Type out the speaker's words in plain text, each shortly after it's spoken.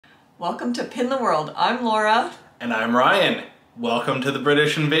Welcome to Pin the World. I'm Laura. And I'm Ryan. Welcome to the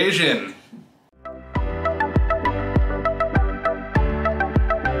British invasion.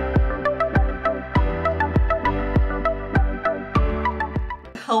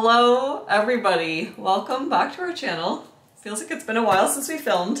 Hello everybody. Welcome back to our channel. Feels like it's been a while since we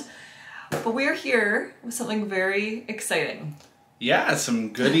filmed, but we are here with something very exciting. Yeah, some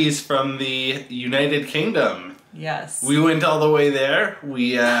goodies from the United Kingdom. Yes. We went all the way there.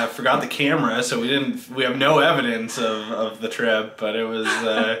 We forgot the camera, so we have no evidence of the trip, but it was,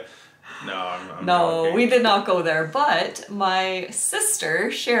 no, I'm No, joking. we did not go there, but my sister,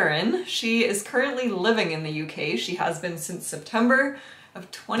 Sharon, she is currently living in the UK. She has been since September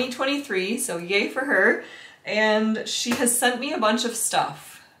of 2023, so yay for her. And she has sent me a bunch of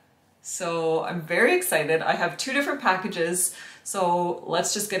stuff. So I'm very excited. I have two different packages, so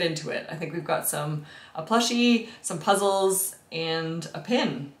let's just get into it. I think we've got a plushie, some puzzles, and a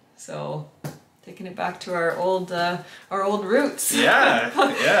pin. So taking it back to our old roots. Yeah,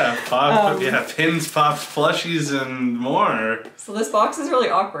 yeah, pins, pops, plushies, and more. So this box is really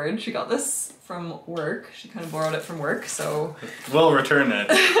awkward. She got this from work. She kind of borrowed it from work, so We'll return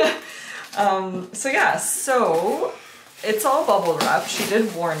it. so yeah, so it's all bubble wrap. She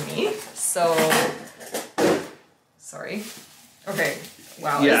did warn me, so sorry. Okay,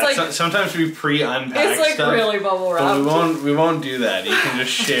 wow. Yeah, it's like, sometimes we pre-unpack it's like stuff, really bubble wrapped. but we won't do that. You can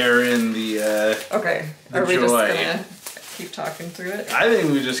just share in the Okay, the are we just joy. gonna keep talking through it? I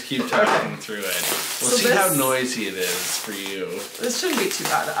think we just keep talking Okay. through it. We'll So see how this- noisy it is for you. This shouldn't be too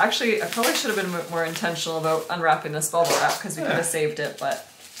bad. Actually, I probably should have been more intentional about unwrapping this bubble wrap because we could have saved it, but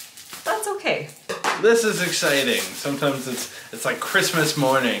that's okay. This is exciting. Sometimes it's like Christmas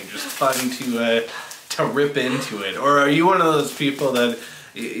morning, just fun to rip into it. Or are you one of those people that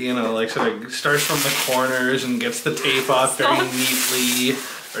you know, like sort of starts from the corners and gets the tape off very neatly,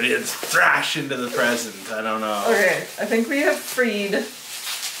 or it's thrash into the present? I don't know. Okay, I think we have freed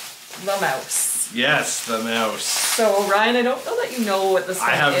the mouse. Yes, the mouse. So Ryan, I don't know that you know what this thing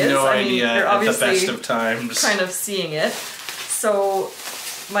I have is. no I mean, idea you're at the obviously best of times. kind of seeing it. So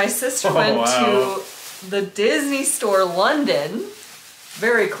my sister Oh, went wow. to the Disney Store London.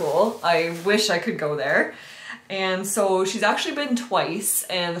 Very cool. I wish I could go there. And so she's actually been twice,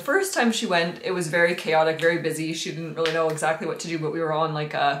 and the first time she went, it was very chaotic, very busy. She didn't really know exactly what to do, but we were on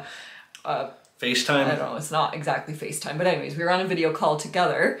like a FaceTime? I don't know, it's not exactly FaceTime, but anyways, we were on a video call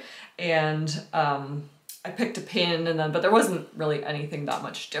together, and I picked a pin, but there wasn't really anything that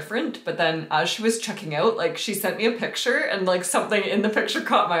much different. But then as she was checking out, like, she sent me a picture, and like something in the picture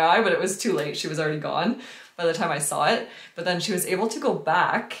caught my eye, but it was too late. She was already gone by the time I saw it. But then she was able to go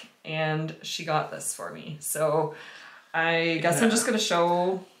back, and she got this for me. So I guess I'm just gonna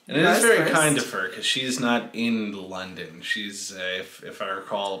show. And it is very kind of her, because she's not in London. She's, if I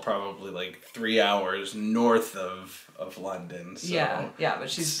recall, probably like 3 hours north of London. So. Yeah, but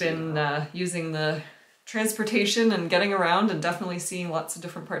she's been using the transportation and getting around and definitely seeing lots of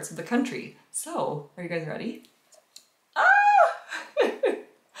different parts of the country. So, are you guys ready? Ah!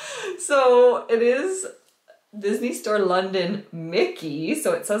 So, it is Disney Store London Mickey.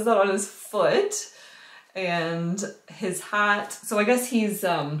 So it says that on his foot. And his hat, so I guess he's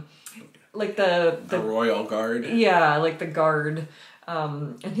like the royal guard. Yeah, like the guard.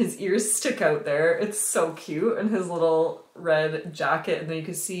 And his ears stick out there. It's so cute. And his little red jacket, and then you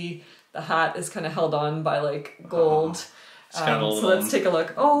can see the hat is kind of held on by like gold. It's got a So let's take a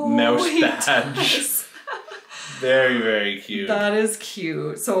look. Oh, mouse he badge. does. Very, very cute. That is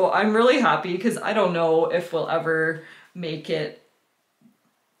cute. So I'm really happy because I don't know if we'll ever make it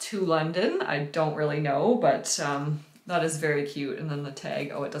to London. I don't really know, but that is very cute. And then the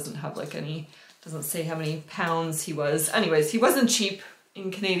tag, oh, it doesn't have like any, doesn't say how many pounds he was. Anyways, he wasn't cheap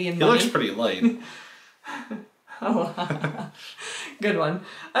in Canadian money. He looks pretty light. Oh, good one.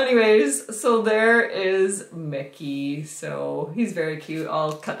 Anyways, so there is Mickey. So he's very cute.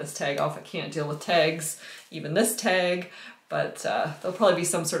 I'll cut this tag off. I can't deal with tags, even this tag. But there'll probably be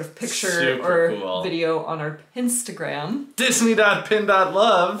some sort of picture Super or cool. video on our Instagram.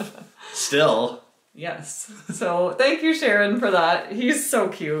 Disney.pin.love. Still. Yes. So thank you, Sharon, for that. He's so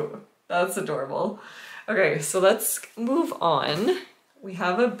cute. That's adorable. Okay, so let's move on. We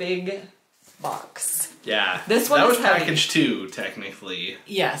have a big box. Yeah. This one that is was heavy. package 2, technically.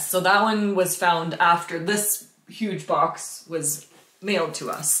 Yes, so that one was found after this huge box was mailed to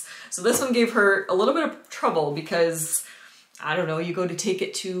us. So this one gave her a little bit of trouble because, I don't know, you go to take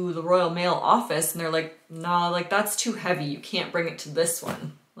it to the Royal Mail office and they're like, nah, like that's too heavy. You can't bring it to this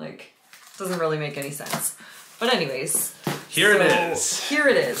one. Like, doesn't really make any sense. But anyways. Here it is. Here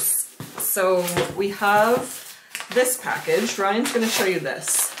it is. So we have this package. Ryan's gonna show you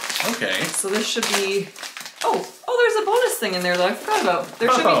this. Okay. So this should be, oh, there's a bonus thing in there that I forgot about. There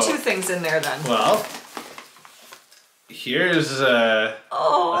should be 2 things in there then. Well, here's a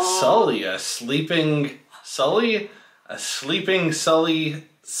Sully, a sleeping Sully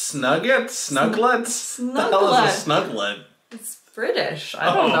Snuggets? Snuglets? Snuglet. The hell is a snuglet? It's British.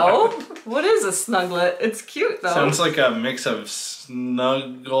 I don't know. What is a snuglet? It's cute though. Sounds like a mix of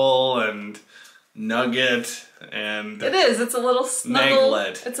snuggle and nugget and... It is. It's a little snuggle.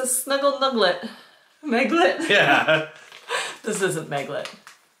 Meglet. It's a snuggle nuglet. Meglet? Yeah. This isn't Meglet.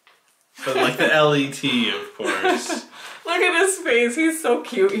 But like the L-E-T, of course. Look at his face. He's so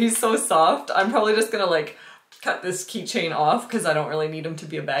cute. He's so soft. I'm probably just gonna like cut this keychain off because I don't really need him to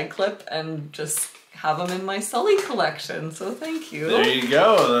be a bag clip and just have him in my Sully collection. So thank you. There you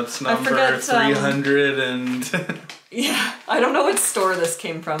go. That's number 300 and... Yeah, I don't know what store this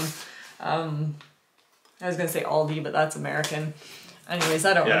came from. I was gonna say Aldi, but that's American. Anyways,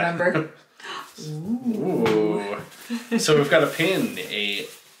 I don't remember. Ooh. So we've got a pin,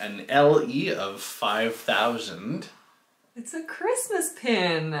 an LE of 5,000. It's a Christmas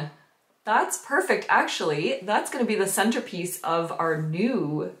pin. That's perfect. Actually, that's going to be the centerpiece of our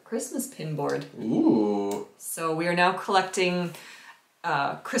new Christmas pin board. Ooh. So we are now collecting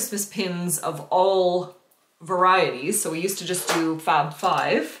Christmas pins of all varieties. So we used to just do Fab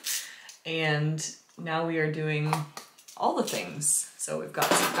 5, and now we are doing all the things. So we've got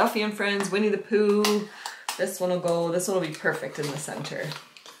some Duffy and Friends, Winnie the Pooh. This one will be perfect in the center.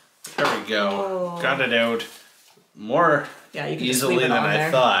 There we go. Oh. Got it out more easily than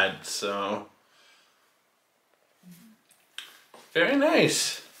I thought, so. Very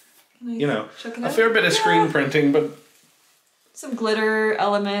nice. You know, a fair bit of screen printing, but... Some glitter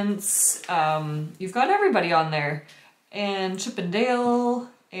elements. You've got everybody on there. And Chip and Dale,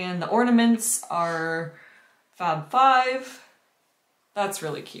 and the ornaments are Fab 5. That's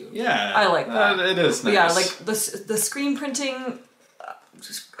really cute. Yeah. I like that. It is nice. But yeah, like the screen printing,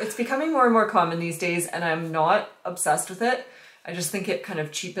 it's becoming more and more common these days, and I'm not obsessed with it. I just think it kind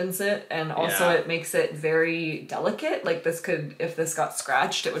of cheapens it, and also it makes it very delicate. Like this could, if this got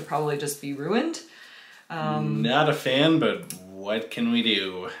scratched, it would probably just be ruined. Not a fan, but what can we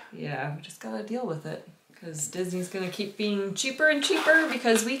do? Yeah, we just gotta deal with it, because Disney's gonna keep being cheaper and cheaper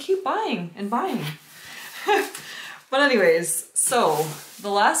because we keep buying and buying. But anyways, so the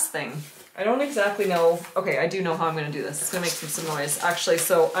last thing, I don't exactly know. Okay, I do know how I'm gonna do this. It's gonna make some noise. Actually,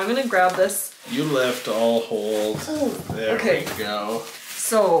 so I'm gonna grab this. You lift, I'll hold. There we go.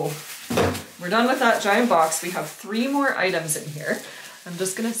 So we're done with that giant box. We have 3 more items in here. I'm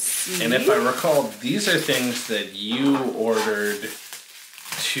just gonna see. And if I recall, these are things that you ordered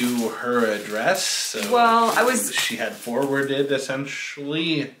to her address. So well, she had forwarded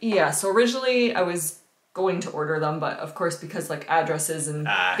essentially. Yeah, so originally I was going to order them, but of course because like addresses and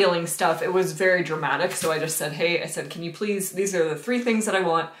billing stuff, it was very dramatic. So I just said, hey, can you please, these are the 3 things that I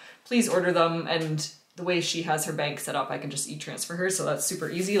want, please order them. And the way she has her bank set up, I can just e-transfer her. So that's super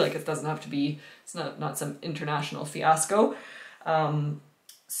easy. Like it doesn't have to be, it's not some international fiasco.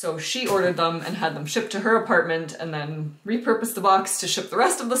 So she ordered them and had them shipped to her apartment and then repurposed the box to ship the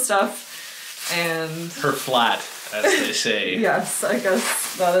rest of the stuff. And her flat, as they say. Yes, I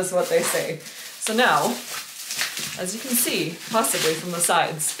guess that is what they say. So now, as you can see, possibly from the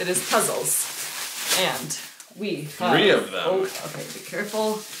sides, it is puzzles. And we have 3 of them. Oh, okay, be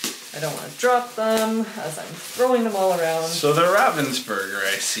careful. I don't want to drop them as I'm throwing them all around. So they're Ravensburger,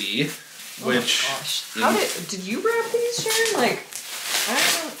 I see. Which... Oh gosh. How did you wrap these, Sharon? Like, I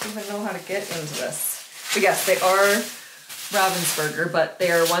don't even know how to get into this. But yes, they are Ravensburger, but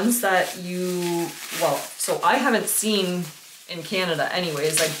they are ones that you, well, so I haven't seen in Canada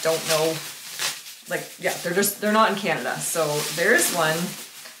anyways. I don't know. Like, yeah, they're not in Canada. So there's one,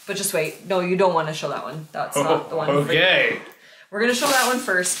 but just wait. No, you don't want to show that one. That's not the one. Okay. We're going to show that one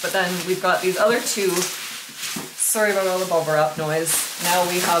first, but then we've got these other 2. Sorry about all the bubble wrap noise. Now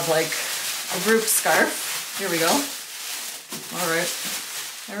we have like a group scarf. Here we go. All right.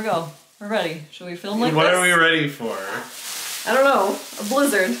 There we go. We're ready. Should we film like this? What are we ready for? I don't know. A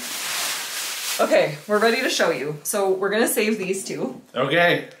blizzard. Okay, we're ready to show you. So we're gonna save these 2.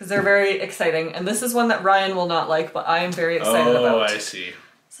 Okay. Because they're very exciting. And this is one that Ryan will not like, but I am very excited about. Oh, I see.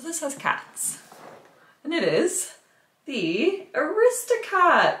 So this has cats. And it is the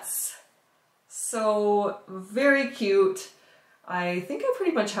Aristocats. So very cute. I think I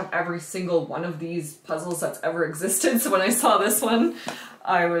pretty much have every single one of these puzzles that's ever existed. So when I saw this one,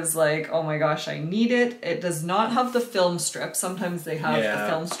 I was like, oh my gosh, I need it. It does not have the film strip. Sometimes they have the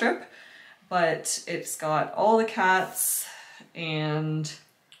film strip. But it's got all the cats, and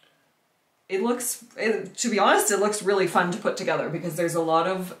it looks, to be honest, it looks really fun to put together because there's a lot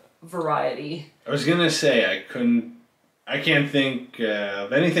of variety. I was gonna say I can't think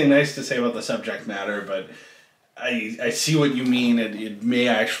of anything nice to say about the subject matter, but I see what you mean. It may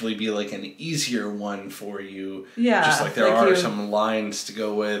actually be like an easier one for you. Yeah. Just like there are some lines to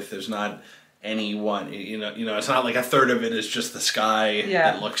go with. There's not any one, you know, it's not like a third of it is just the sky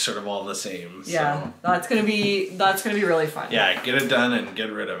that looks sort of all the same. Yeah, so. that's gonna be really fun. Yeah, get it done and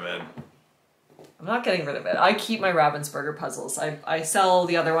get rid of it. I'm not getting rid of it. I keep my Ravensburger puzzles. I sell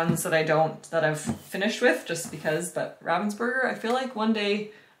the other ones that I've finished with just because, but Ravensburger, I feel like one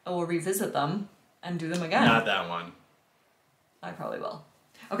day I will revisit them and do them again. Not that one. I probably will.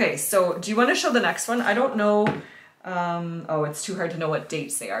 Okay, so do you want to show the next one? I don't know. Oh, it's too hard to know what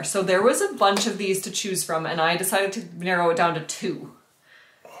dates they are. So there was a bunch of these to choose from, and I decided to narrow it down to 2.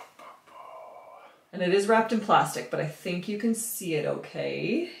 And it is wrapped in plastic, but I think you can see it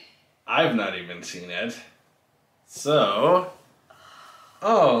okay. I've not even seen it. So...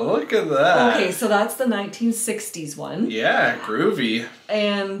 Oh, look at that. Okay, so that's the 1960s one. Yeah, groovy.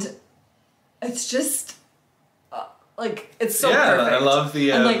 And it's just... like, it's so perfect. I love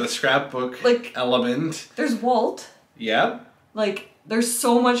the like, the scrapbook element. There's Walt. Yep. Like, there's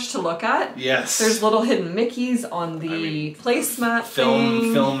so much to look at. Yes. There's little hidden Mickeys on the placemat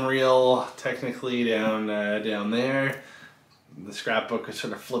thing. Film reel, technically, down there. The scrapbook is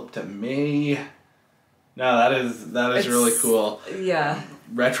sort of flipped to me. No, that is really cool. Yeah.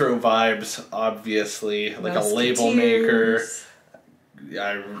 Retro vibes, obviously. Like a label maker.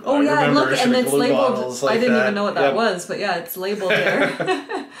 I remember look, and it's labeled. Like I didn't even know what that was, but yeah, it's labeled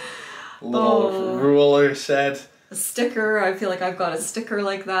there. Little ruler set. A sticker. I feel like I've got a sticker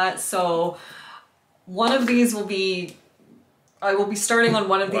like that. So one of these will be. I will be starting on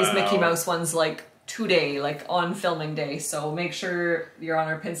one of these Mickey Mouse ones like today, like on filming day. So make sure you're on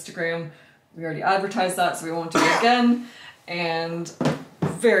our Pinstagram. We already advertised that, so we won't do it again. And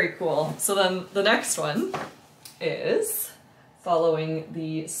very cool. So then the next one is following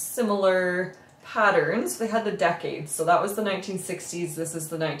the similar patterns. They had the decades, so that was the 1960s, this is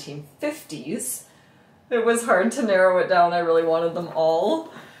the 1950s. It was hard to narrow it down, I really wanted them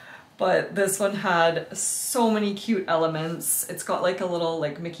all. But this one had so many cute elements. It's got like a little,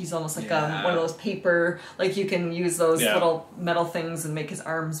 like Mickey's almost like one of those paper, like you can use those little metal things and make his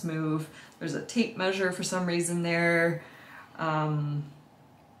arms move. There's a tape measure for some reason there.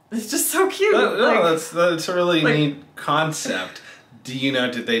 It's just so cute. That's a really neat concept. Do you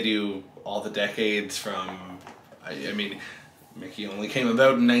know, did they do all the decades from, I mean, Mickey only came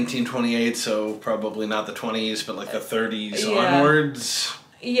about in 1928, so probably not the 20s, but like the 30s onwards?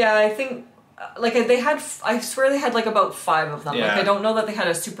 Yeah, I think, like they had, I swear they had like about 5 of them. Like I don't know that they had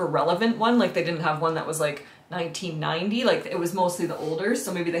a super relevant one, like they didn't have one that was like 1990, like it was mostly the older,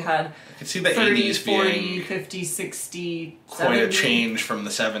 so maybe they had I could see the 30, 80s 40, being 50, 60, quite 70. a change from the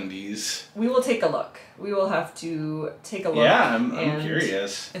 70s. We will take a look. We will have to take a look. Yeah, I'm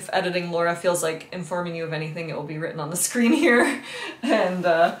curious. If editing Laura feels like informing you of anything, it will be written on the screen here. And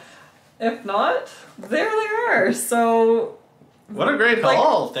if not, there they are. So what a great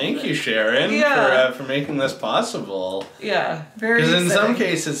haul! Thank you, Sharon, for making this possible. Yeah, very. Because in some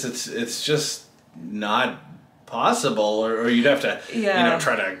cases, it's just not possible, or you'd have to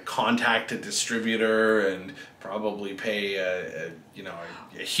try to contact a distributor and probably pay a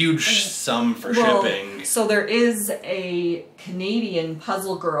huge sum for shipping. So there is a Canadian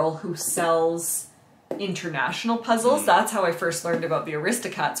puzzle girl who sells international puzzles. That's how I first learned about the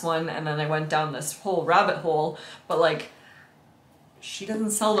Aristocats one, and then I went down this whole rabbit hole. But like, she doesn't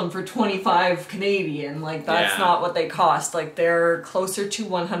sell them for 25 Canadian. Like, that's not what they cost. Like, they're closer to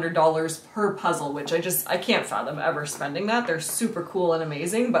 $100 per puzzle, which I can't fathom ever spending that. They're super cool and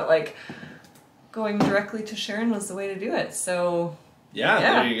amazing, but like, going directly to Sharon was the way to do it. So yeah,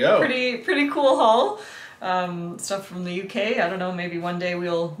 there you go. Pretty cool haul. Stuff from the UK. I don't know, maybe one day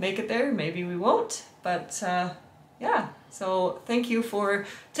we'll make it there, maybe we won't. But yeah, so thank you for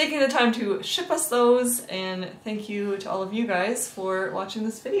taking the time to ship us those, and thank you to all of you guys for watching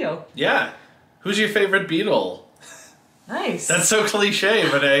this video. Yeah. Who's your favorite Beatle? Nice. That's so cliche,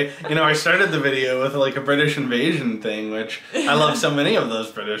 but I started the video with like a British invasion thing, which I love so many of those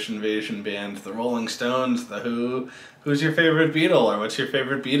British invasion bands. The Rolling Stones, The Who. Who's your favorite Beatle, or what's your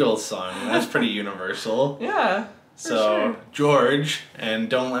favorite Beatles song? That's pretty universal. Yeah, So, sure. George, and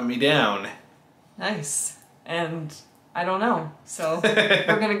Don't Let Me Down. Nice. And I don't know, so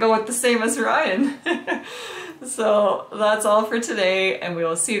we're gonna go with the same as Ryan. So that's all for today, and we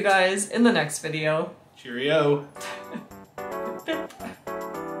will see you guys in the next video. Cheerio.